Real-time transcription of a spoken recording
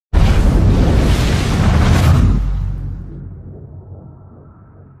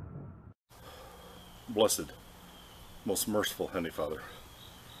Blessed, most merciful Heavenly Father,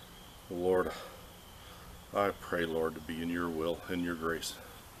 Lord, I pray, Lord, to be in your will and your grace,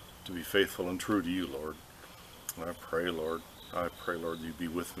 to be faithful and true to you, Lord. I pray, Lord, you be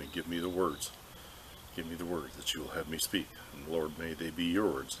with me. Give me the words. Give me the words that you will have me speak. And Lord, may they be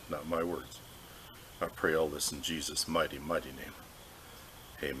your words, not my words. I pray all this in Jesus' mighty, mighty name.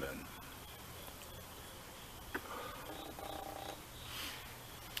 Amen.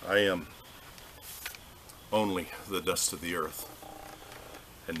 I am only the dust of the earth,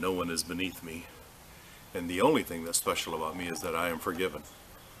 and no one is beneath me. And the only thing that's special about me is that I am forgiven,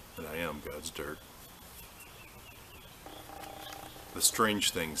 and I am God's dirt. The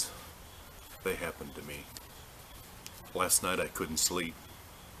strange things, they happened to me. Last night I couldn't sleep,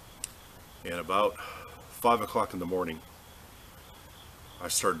 and about 5 o'clock in the morning, I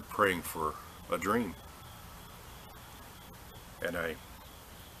started praying for a dream. And I've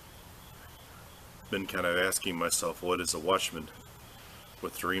been kind of asking myself, what is a watchman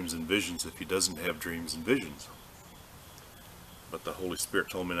with dreams and visions if he doesn't have dreams and visions? But the Holy Spirit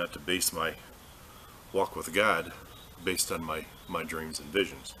told me not to base my walk with God based on my dreams and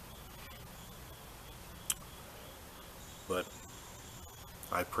visions. But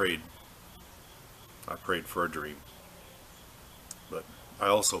I prayed for a dream. But I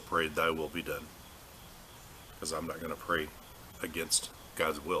also prayed, thy will be done. Because I'm not going to pray against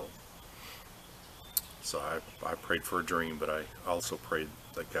God's will. So I prayed for a dream, but I also prayed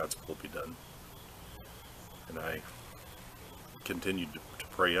that God's will be done. And I continued to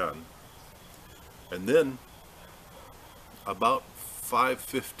pray on. And then, about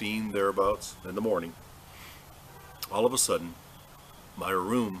 5:15 thereabouts in the morning, all of a sudden, my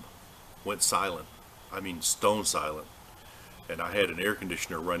room went silent. I mean, stone silent. And I had an air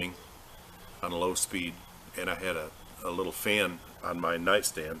conditioner running on low speed, and I had a little fan on my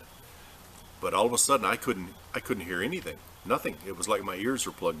nightstand. But all of a sudden, I couldn't hear anything, nothing. It was like my ears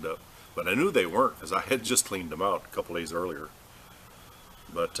were plugged up. But I knew they weren't, because I had just cleaned them out a couple days earlier.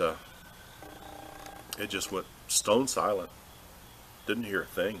 But it just went stone silent. Didn't hear a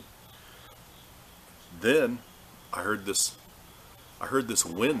thing. Then I heard this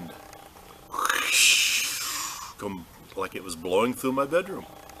wind come like it was blowing through my bedroom.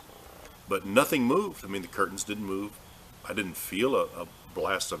 But nothing moved. I mean, the curtains didn't move. I didn't feel a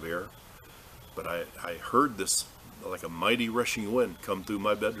blast of air. But I heard this like a mighty rushing wind come through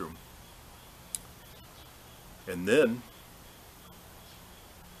my bedroom. And then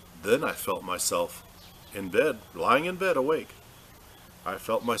I felt myself in bed, lying in bed, awake. I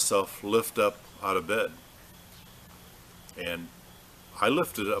felt myself lift up out of bed. And I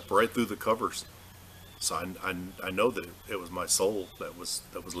lifted up right through the covers. So I know that it was my soul that was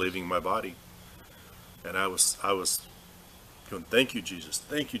leaving my body. And I was going, thank you, Jesus.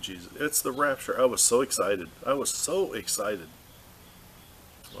 Thank you, Jesus. It's the rapture. I was so excited. I was so excited.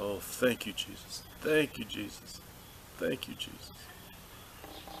 Oh, thank you, Jesus. Thank you, Jesus. Thank you, Jesus.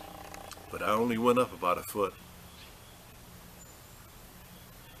 But I only went up about a foot.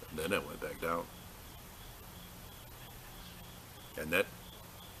 And then I went back down. And that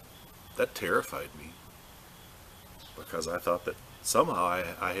terrified me. Because I thought that somehow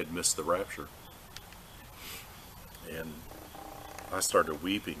I had missed the rapture. And I started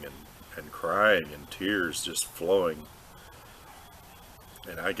weeping and crying and tears just flowing.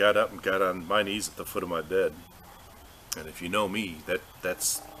 And I got up and got on my knees at the foot of my bed. And if you know me,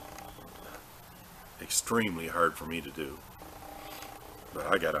 that's extremely hard for me to do. But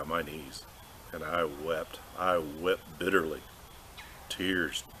I got on my knees and I wept. I wept bitterly.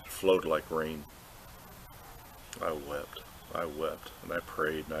 Tears flowed like rain. I wept, and I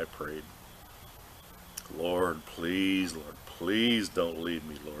prayed, Lord, please, don't leave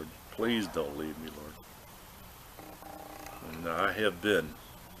me, Lord. Please don't leave me, Lord. And I have been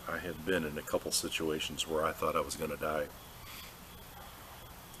in a couple situations where I thought I was going to die.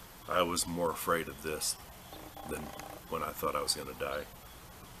 I was more afraid of this than when I thought I was going to die.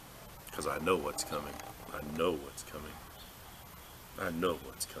 Because I know what's coming. I know what's coming. I know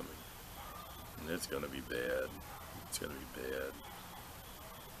what's coming. And it's going to be bad. It's going to be bad.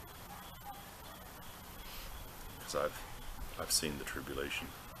 Because I've seen the tribulation.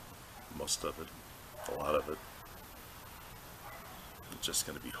 Most of it. A lot of it. It's just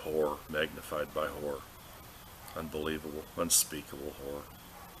going to be horror magnified by horror. Unbelievable, unspeakable horror.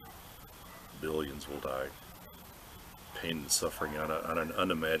 Billions will die. Pain and suffering on an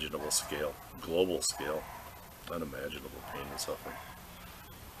unimaginable scale. Global scale. Unimaginable pain and suffering.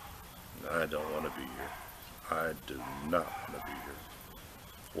 I don't want to be here. I do not want to be here.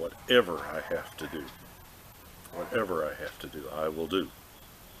 Whatever I have to do, I will do.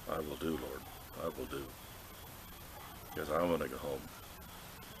 I will do, Lord. I will do. Because I want to go home.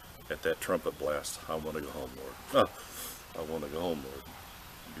 At that trumpet blast, I want to go home, Lord. Oh, I want to go home, Lord.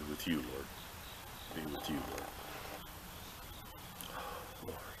 Be with you, Lord. Be with you, Lord. Oh,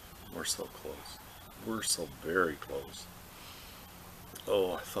 Lord, we're so close. We're so very close.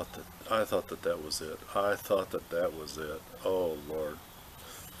 Oh, I thought that was it. I thought that was it. Oh, Lord.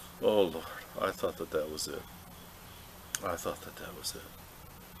 Oh, Lord. I thought that was it. I thought that was it.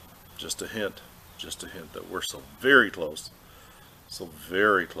 Just a hint that we're so very close. So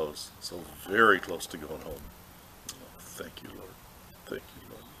very close. So very close to going home. Oh, thank you, Lord. Thank you,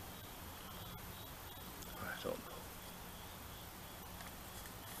 Lord. I don't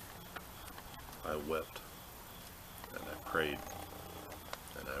know. I wept. And I prayed.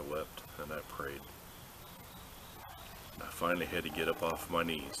 And I wept. And I prayed. And I finally had to get up off my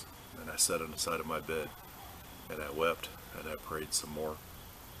knees. And I sat on the side of my bed. And I wept. And I prayed some more.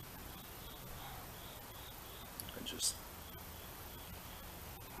 And just...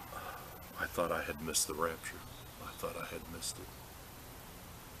 I thought I had missed the rapture. I thought I had missed it.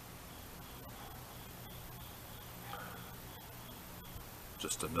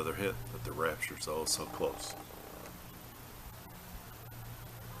 Just another hint that the rapture's all so close.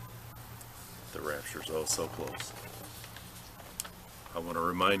 The rapture's all so close. I want to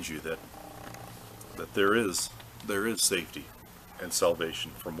remind you that there is safety and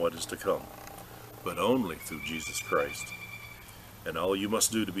salvation from what is to come, but only through Jesus Christ. And all you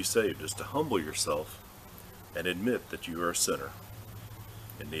must do to be saved is to humble yourself and admit that you are a sinner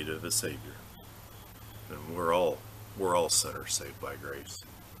in need of a Savior. And we're all sinners saved by grace.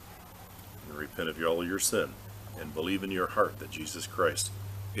 And repent of all your sin and believe in your heart that Jesus Christ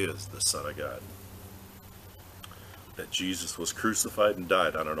is the Son of God. That Jesus was crucified and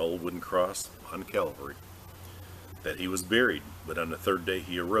died on an old wooden cross on Calvary. That he was buried, but on the third day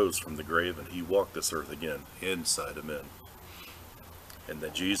he arose from the grave and he walked this earth again inside of men. And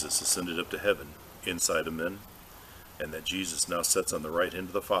that Jesus ascended up to heaven inside of men. And that Jesus now sits on the right hand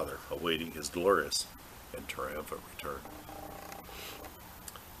of the Father, awaiting his glorious and triumphant return.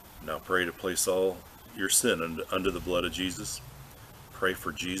 Now pray to place all your sin under the blood of Jesus. Pray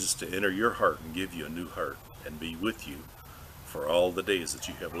for Jesus to enter your heart and give you a new heart and be with you for all the days that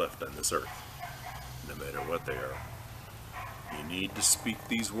you have left on this earth, no matter what they are. You need to speak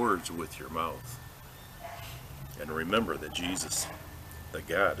these words with your mouth. And remember that Jesus, the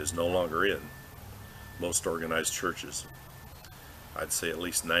God, is no longer in most organized churches. I'd say at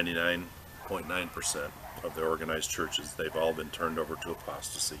least 99.9% of the organized churches, they've all been turned over to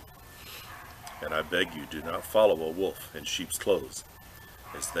apostasy. And I beg you, do not follow a wolf in sheep's clothes,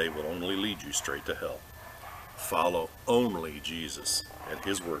 as they will only lead you straight to hell. Follow only Jesus and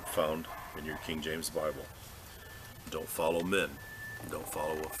his word found in your King James Bible. Don't follow men. Don't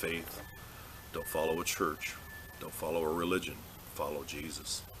follow a faith. Don't follow a church. Don't follow a religion. Follow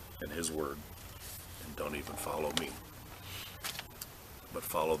Jesus and his word. And don't even follow me. But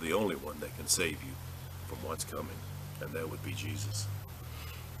follow the only one that can save you from what's coming, and that would be Jesus.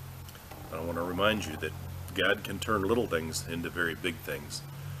 I want to remind you that God can turn little things into very big things.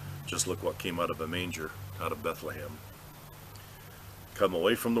 Just look what came out of a manger, out of Bethlehem. Come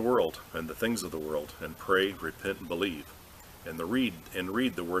away from the world and the things of the world, and pray, repent, and believe, and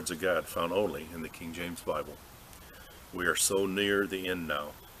read the words of God found only in the King James Bible. We are so near the end now,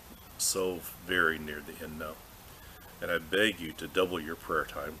 so very near the end now. And I beg you to double your prayer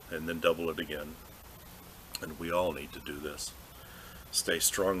time, and then double it again. And we all need to do this. Stay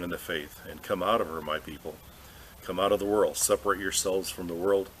strong in the faith, and come out of her, my people. Come out of the world. Separate yourselves from the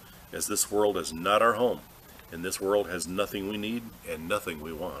world, as this world is not our home, and this world has nothing we need and nothing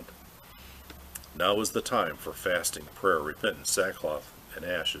we want. Now is the time for fasting, prayer, repentance, sackcloth, and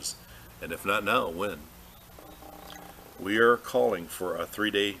ashes. And if not now, when? We are calling for a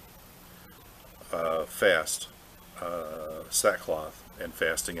 3-day fast, sackcloth, and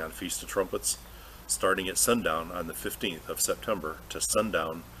fasting on Feast of Trumpets, starting at sundown on the 15th of September to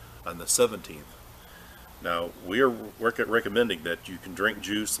sundown on the 17th. Now, we are recommending that you can drink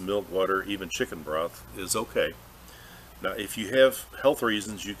juice, milk, water, even chicken broth is okay. Now, if you have health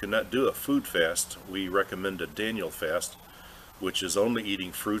reasons you cannot do a food fast, we recommend a Daniel fast, which is only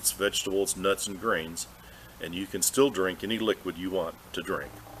eating fruits, vegetables, nuts, and grains, and you can still drink any liquid you want to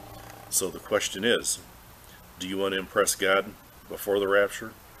drink. So the question is, do you want to impress God before the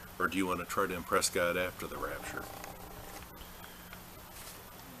rapture, or do you want to try to impress God after the rapture?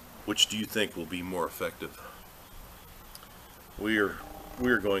 Which do you think will be more effective? We are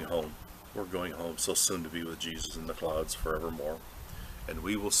going home. We're going home so soon to be with Jesus in the clouds forevermore. And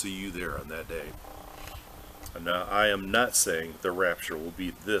we will see you there on that day. And now, I am not saying the rapture will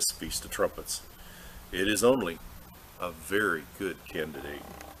be this Feast of Trumpets. It is only a very good candidate,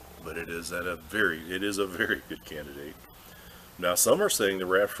 but it is a very good candidate. Now, some are saying the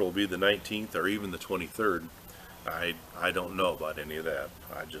rapture will be the 19th or even the 23rd. I don't know about any of that.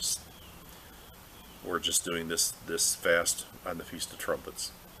 We're just doing this fast on the Feast of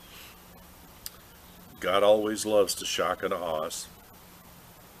Trumpets. God always loves to shock and awe us,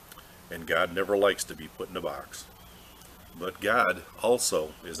 and God never likes to be put in a box. But God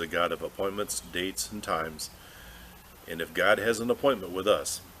also is a God of appointments, dates, and times. And if God has an appointment with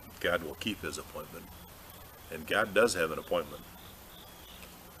us, God will keep his appointment. And God does have an appointment.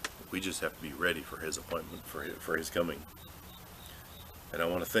 We just have to be ready for his appointment, for his coming. And I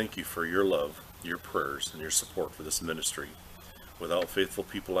want to thank you for your love, your prayers, and your support for this ministry. Without faithful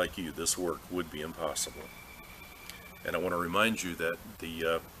people like you, this work would be impossible. And I want to remind you that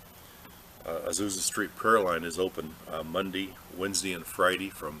the Azusa Street prayer line is open Monday, Wednesday, and Friday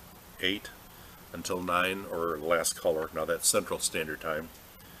from 8 until 9, or last caller. Now that's Central Standard Time.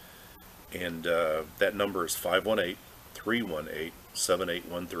 And that number is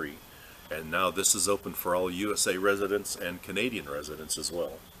 518-318-7813. And now this is open for all USA residents and Canadian residents as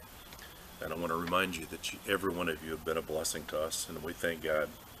well. And I want to remind you that every one of you have been a blessing to us, and we thank God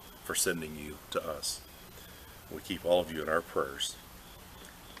for sending you to us. We keep all of you in our prayers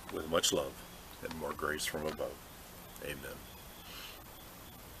with much love and more grace from above. Amen.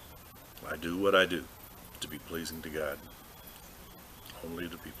 I do what I do to be pleasing to God. Only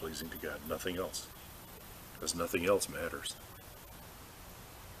to be pleasing to God, nothing else. Because nothing else matters.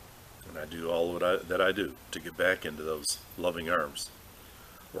 And I do all that I do to get back into those loving arms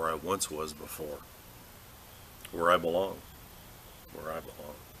where I once was before. Where I belong. Where I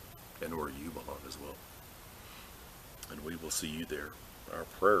belong. And where you belong as well. And we will see you there. Our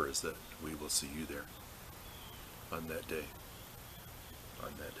prayer is that we will see you there on that day.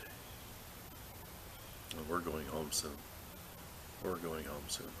 On that day. And we're going home soon. We're going home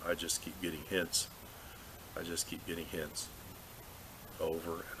soon. I just keep getting hints. I just keep getting hints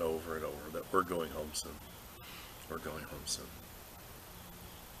over and over and over that we're going home soon. We're going home soon.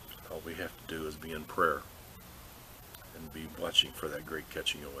 All we have to do is be in prayer and be watching for that great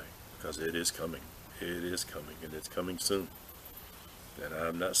catching away, because it is coming. It is coming, and it's coming soon. And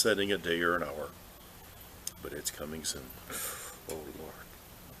I'm not setting a day or an hour, but it's coming soon. Oh Lord.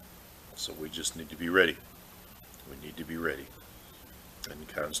 So we just need to be ready. We need to be ready. In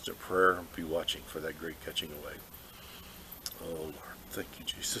constant prayer, be watching for that great catching away. Oh Lord, thank you,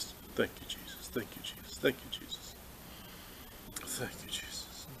 Jesus. Thank you, Jesus. Thank you, Jesus. Thank you, Jesus. Thank you,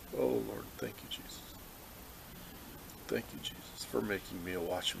 Jesus. Oh Lord, thank you, Jesus. Thank you, Jesus, for making me a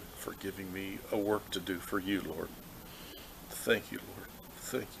watchman, for giving me a work to do for you, Lord. Thank you, Lord.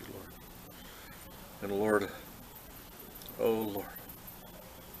 Thank you, Lord. And Lord, oh Lord,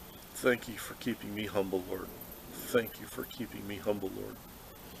 thank you for keeping me humble, Lord. Thank you for keeping me humble, Lord.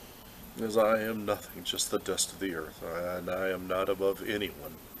 As I am nothing, just the dust of the earth, and I am not above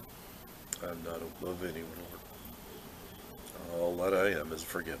anyone. I'm not above anyone, Lord. All that I am is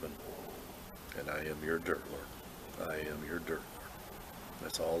forgiven, and I am your dirt, Lord. I am your dirt, Lord.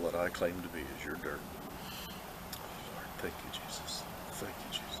 That's all that I claim to be, is your dirt. Lord, thank you, Jesus. Thank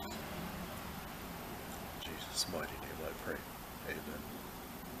you, Jesus. In Jesus' mighty name I pray. Amen.